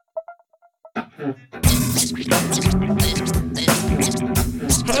Hey,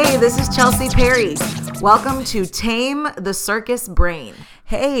 this is Chelsea Perry. Welcome to Tame the Circus Brain.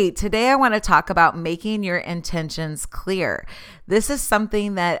 Hey, today I want to talk about making your intentions clear. This is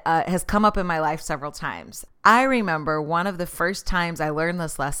something that has come up in my life several times. I remember one of the first times I learned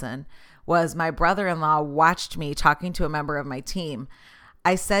this lesson was my brother-in-law watched me talking to a member of my team.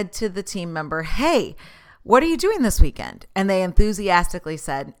 I said to the team member, "Hey, what are you doing this weekend?" And they enthusiastically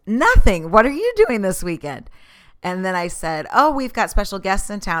said, "Nothing. What are you doing this weekend?" And then I said, "Oh, we've got special guests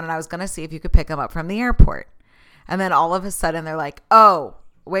in town, and I was going to see if you could pick them up from the airport." And then all of a sudden they're like, "Oh,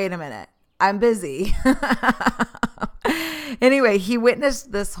 wait a minute. I'm busy." Anyway, he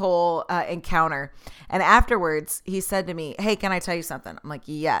witnessed this whole encounter. And afterwards, he said to me, "Hey, can I tell you something?" I'm like,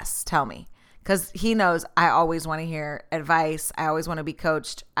 "Yes, tell me." Because he knows I always want to hear advice. I always want to be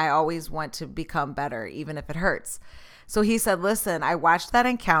coached. I always want to become better, even if it hurts. So he said, "Listen, I watched that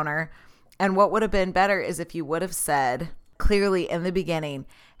encounter. And what would have been better is if you would have said clearly in the beginning,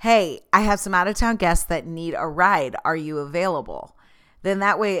 'Hey, I have some out-of-town guests that need a ride. Are you available?' Then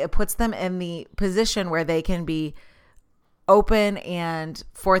that way it puts them in the position where they can be open and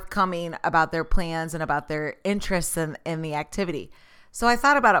forthcoming about their plans and about their interests in the activity." So I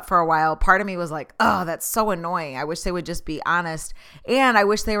thought about it for a while. Part of me was like, "Oh, that's so annoying. I wish they would just be honest. And I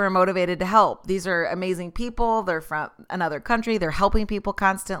wish they were motivated to help. These are amazing people. They're from another country. They're helping people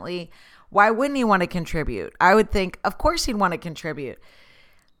constantly. Why wouldn't he want to contribute?" I would think, of course he'd want to contribute.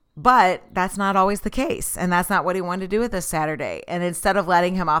 But that's not always the case. And that's not what he wanted to do with this Saturday. And instead of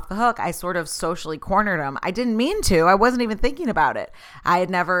letting him off the hook, I sort of socially cornered him. I didn't mean to. I wasn't even thinking about it. I had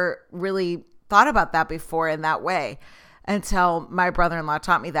never really thought about that before in that way until my brother-in-law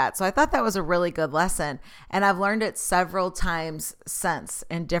taught me that. So I thought that was a really good lesson. And I've learned it several times since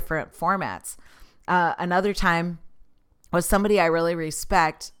in different formats. Another time was somebody I really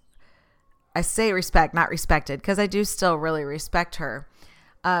respect. I say respect, not respected, because I do still really respect her.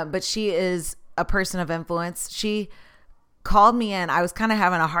 But she is a person of influence. She called me in. I was kind of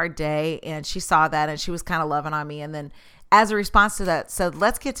having a hard day, and she saw that, and she was kind of loving on me. And then as a response to that, said,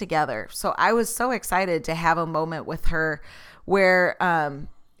 "Let's get together." So I was so excited to have a moment with her where,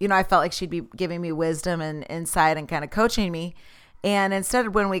 I felt like she'd be giving me wisdom and insight and kind of coaching me. And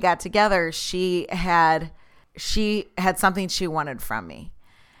instead, when we got together, she had something she wanted from me.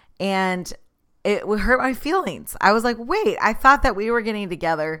 And it would hurt my feelings. I was like, wait, I thought that we were getting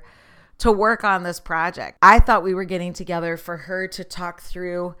together to work on this project. I thought we were getting together for her to talk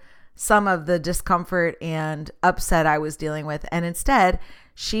through some of the discomfort and upset I was dealing with. And instead,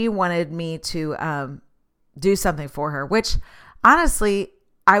 she wanted me to do something for her, which honestly,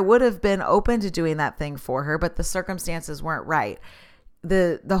 I would have been open to doing that thing for her, but the circumstances weren't right.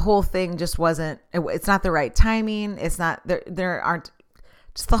 The whole thing just wasn't, it's not the right timing. It's not, there aren't,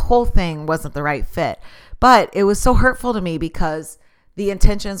 just the whole thing wasn't the right fit. But it was so hurtful to me because the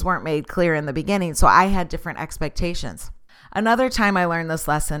intentions weren't made clear in the beginning. So I had different expectations. Another time I learned this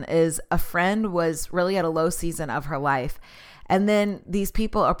lesson is a friend was really at a low season of her life. And then these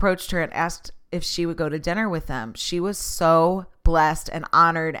people approached her and asked if she would go to dinner with them. She was so blessed and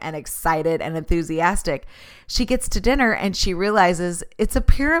honored and excited and enthusiastic. She gets to dinner and she realizes it's a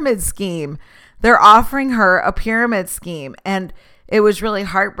pyramid scheme. They're offering her a pyramid scheme. And it was really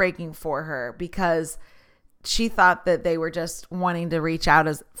heartbreaking for her because she thought that they were just wanting to reach out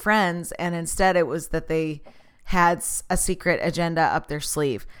as friends. And instead it was that they had a secret agenda up their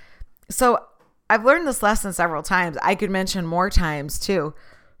sleeve. So I've learned this lesson several times. I could mention more times too,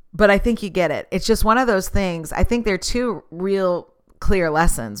 but I think you get it. It's just one of those things. I think there are two real clear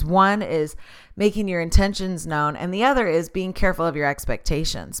lessons. One is making your intentions known, and the other is being careful of your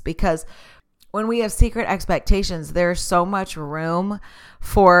expectations, because when we have secret expectations, there's so much room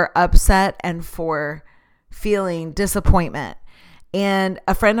for upset and for feeling disappointment. And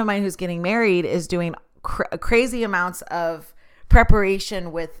a friend of mine who's getting married is doing crazy amounts of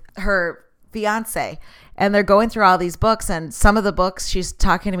preparation with her fiance, and they're going through all these books, and some of the books she's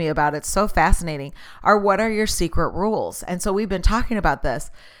talking to me about, it's so fascinating, are what are your secret rules? And so we've been talking about this.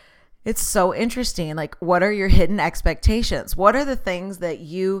 It's so interesting. Like, what are your hidden expectations? What are the things that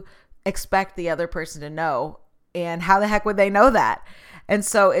you expect the other person to know, and how the heck would they know that? And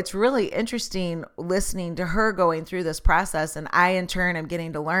so it's really interesting listening to her going through this process, and I in turn am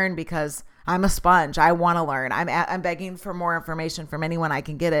getting to learn because I'm a sponge. I want to learn. I'm begging for more information from anyone I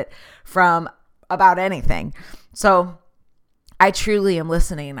can get it from about anything. So I truly am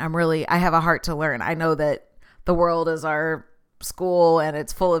listening. I have a heart to learn. I know that the world is our school and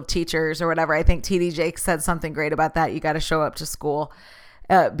it's full of teachers or whatever. I think TD Jakes said something great about that. You got to show up to school.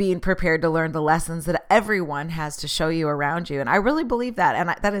 being prepared to learn the lessons that everyone has to show you around you. And I really believe that. And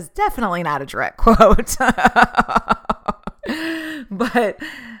that is definitely not a direct quote, but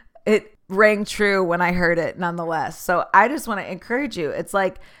it rang true when I heard it nonetheless. So I just want to encourage you. It's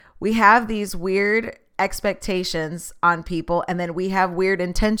like we have these weird expectations on people, and then we have weird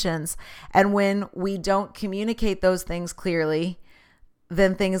intentions. And when we don't communicate those things clearly,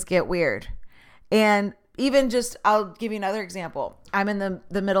 then things get weird. And even just, I'll give you another example. I'm in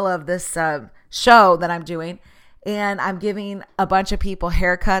the middle of this show that I'm doing, and I'm giving a bunch of people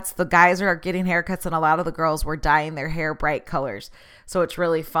haircuts. The guys are getting haircuts, and a lot of the girls were dyeing their hair bright colors. So it's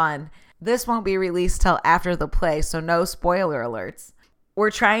really fun. This won't be released till after the play, so no spoiler alerts. We're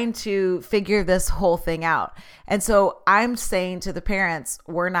trying to figure this whole thing out. And so I'm saying to the parents,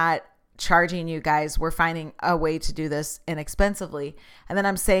 we're not charging you guys. We're finding a way to do this inexpensively. And then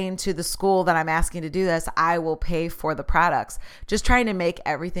I'm saying to the school that I'm asking to do this, I will pay for the products. Just trying to make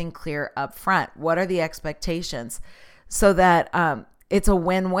everything clear up front. What are the expectations so that it's a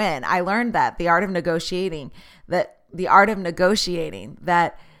win-win? I learned that the art of negotiating, that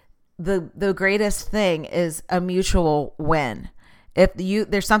the greatest thing is a mutual win. If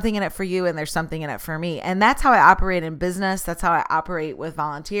there's something in it for you and there's something in it for me. And that's how I operate in business. That's how I operate with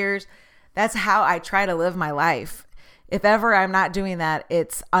volunteers. That's how I try to live my life. If ever I'm not doing that,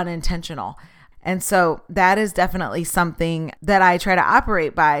 it's unintentional. And so that is definitely something that I try to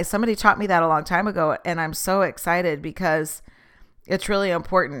operate by. Somebody taught me that a long time ago, and I'm so excited because it's really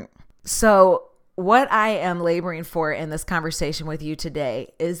important. So what I am laboring for in this conversation with you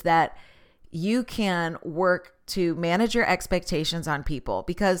today is that you can work to manage your expectations on people,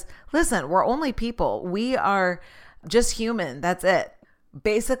 because listen, we're only people. We are just human. That's it.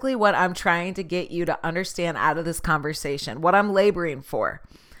 Basically, what I'm trying to get you to understand out of this conversation, what I'm laboring for,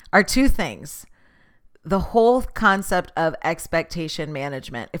 are two things. The whole concept of expectation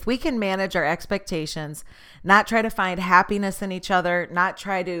management. If we can manage our expectations, not try to find happiness in each other, not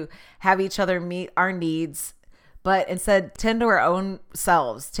try to have each other meet our needs, but instead tend to our own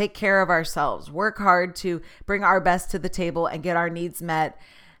selves, take care of ourselves, work hard to bring our best to the table and get our needs met,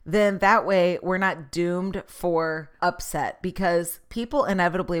 then that way we're not doomed for upset, because people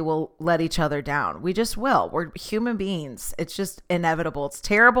inevitably will let each other down. We just will. We're human beings. It's just inevitable. It's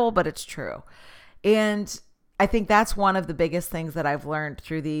terrible, but it's true. And I think that's one of the biggest things that I've learned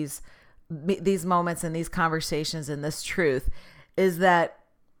through these moments and these conversations and this truth is that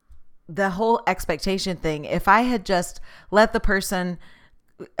the whole expectation thing, if I had just let the person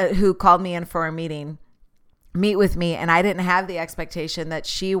who called me in for a meeting meet with me, and I didn't have the expectation that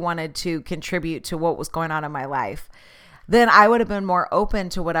she wanted to contribute to what was going on in my life, then I would have been more open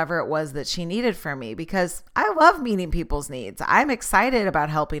to whatever it was that she needed from me, because I love meeting people's needs. I'm excited about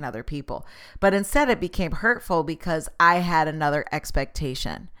helping other people. But instead it became hurtful because I had another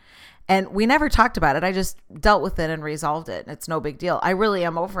expectation. And we never talked about it. I just dealt with it and resolved it. It's no big deal. I really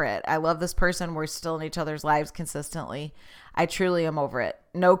am over it. I love this person. We're still in each other's lives consistently. I truly am over it.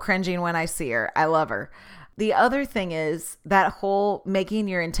 No cringing when I see her. I love her. The other thing is that whole making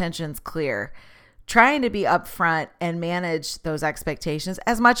your intentions clear, trying to be upfront and manage those expectations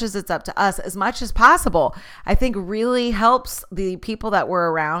as much as it's up to us, as much as possible, I think really helps the people that we're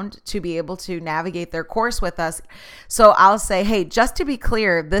around to be able to navigate their course with us. So I'll say, hey, just to be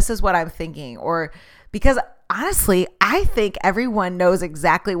clear, this is what I'm thinking. Or because honestly, I think everyone knows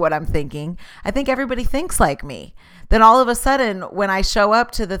exactly what I'm thinking. I think everybody thinks like me. Then all of a sudden, when I show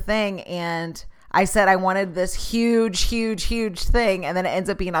up to the thing and I said I wanted this huge, huge, huge thing, and then it ends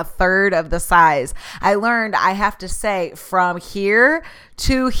up being a third of the size. I learned I have to say from here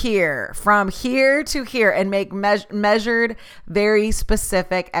to here, from here to here, and make measured, very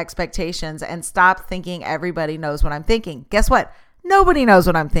specific expectations and stop thinking everybody knows what I'm thinking. Guess what? Nobody knows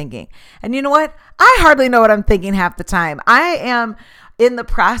what I'm thinking. And you know what? I hardly know what I'm thinking half the time. I am in the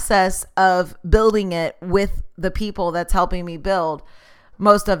process of building it with the people that's helping me build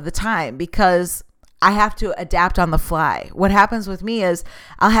most of the time, because I have to adapt on the fly. What happens with me is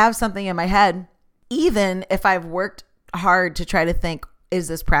I'll have something in my head, even if I've worked hard to try to think, is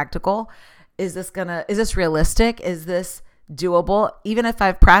this practical? Is this realistic? Is this doable? Even if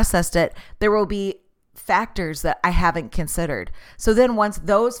I've processed it, there will be factors that I haven't considered. So then once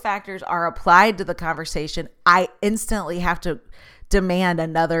those factors are applied to the conversation, I instantly have to demand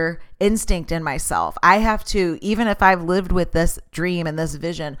another instinct in myself. I have to, even if I've lived with this dream and this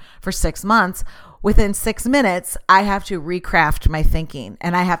vision for 6 months, within 6 minutes, I have to recraft my thinking.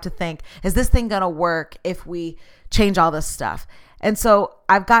 And I have to think, is this thing going to work if we change all this stuff? And so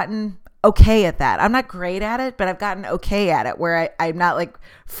I've gotten okay at that. I'm not great at it, but I've gotten okay at it where I'm not like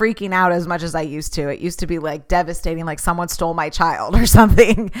freaking out as much as I used to. It used to be like devastating, like someone stole my child or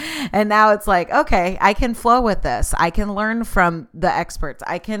something. And now it's like, okay, I can flow with this. I can learn from the experts.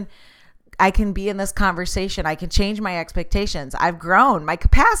 I can be in this conversation. I can change my expectations. I've grown. My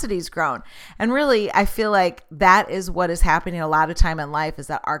capacity's grown. And really, I feel like that is what is happening a lot of time in life, is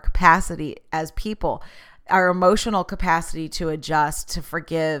that our capacity as people, our emotional capacity to adjust, to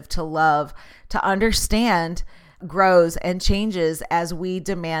forgive, to love, to understand grows and changes as we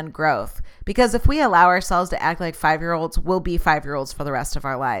demand growth. Because if we allow ourselves to act like 5-year-olds, we'll be 5-year-olds for the rest of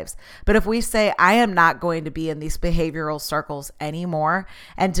our lives. But if we say, I am not going to be in these behavioral circles anymore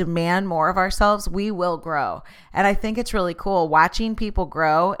and demand more of ourselves, we will grow. And I think it's really cool watching people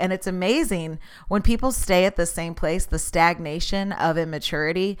grow. And it's amazing when people stay at the same place, the stagnation of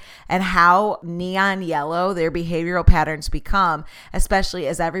immaturity and how neon yellow their behavioral patterns become, especially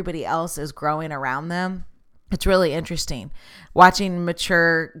as everybody else is growing around them. It's really interesting watching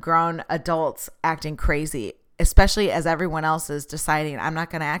mature, grown adults acting crazy, especially as everyone else is deciding, I'm not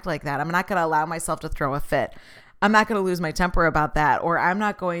going to act like that. I'm not going to allow myself to throw a fit. I'm not going to lose my temper about that, or I'm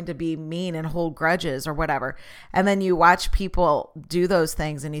not going to be mean and hold grudges or whatever. And then you watch people do those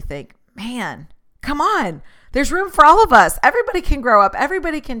things and you think, man, come on. There's room for all of us. Everybody can grow up.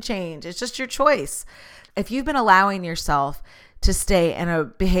 Everybody can change. It's just your choice. If you've been allowing yourself to stay in a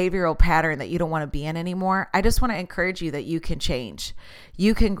behavioral pattern that you don't want to be in anymore, I just want to encourage you that you can change.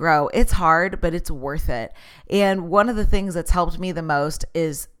 You can grow. It's hard, but it's worth it. And one of the things that's helped me the most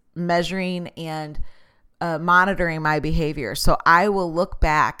is measuring and monitoring my behavior. So I will look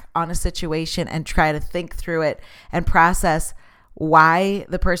back on a situation and try to think through it and process why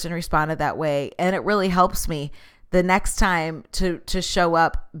the person responded that way. And it really helps me the next time to show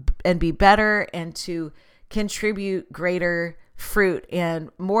up and be better and to contribute greater fruit and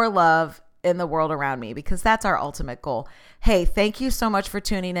more love in the world around me, because that's our ultimate goal. Hey, thank you so much for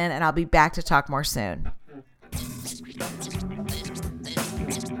tuning in, and I'll be back to talk more soon.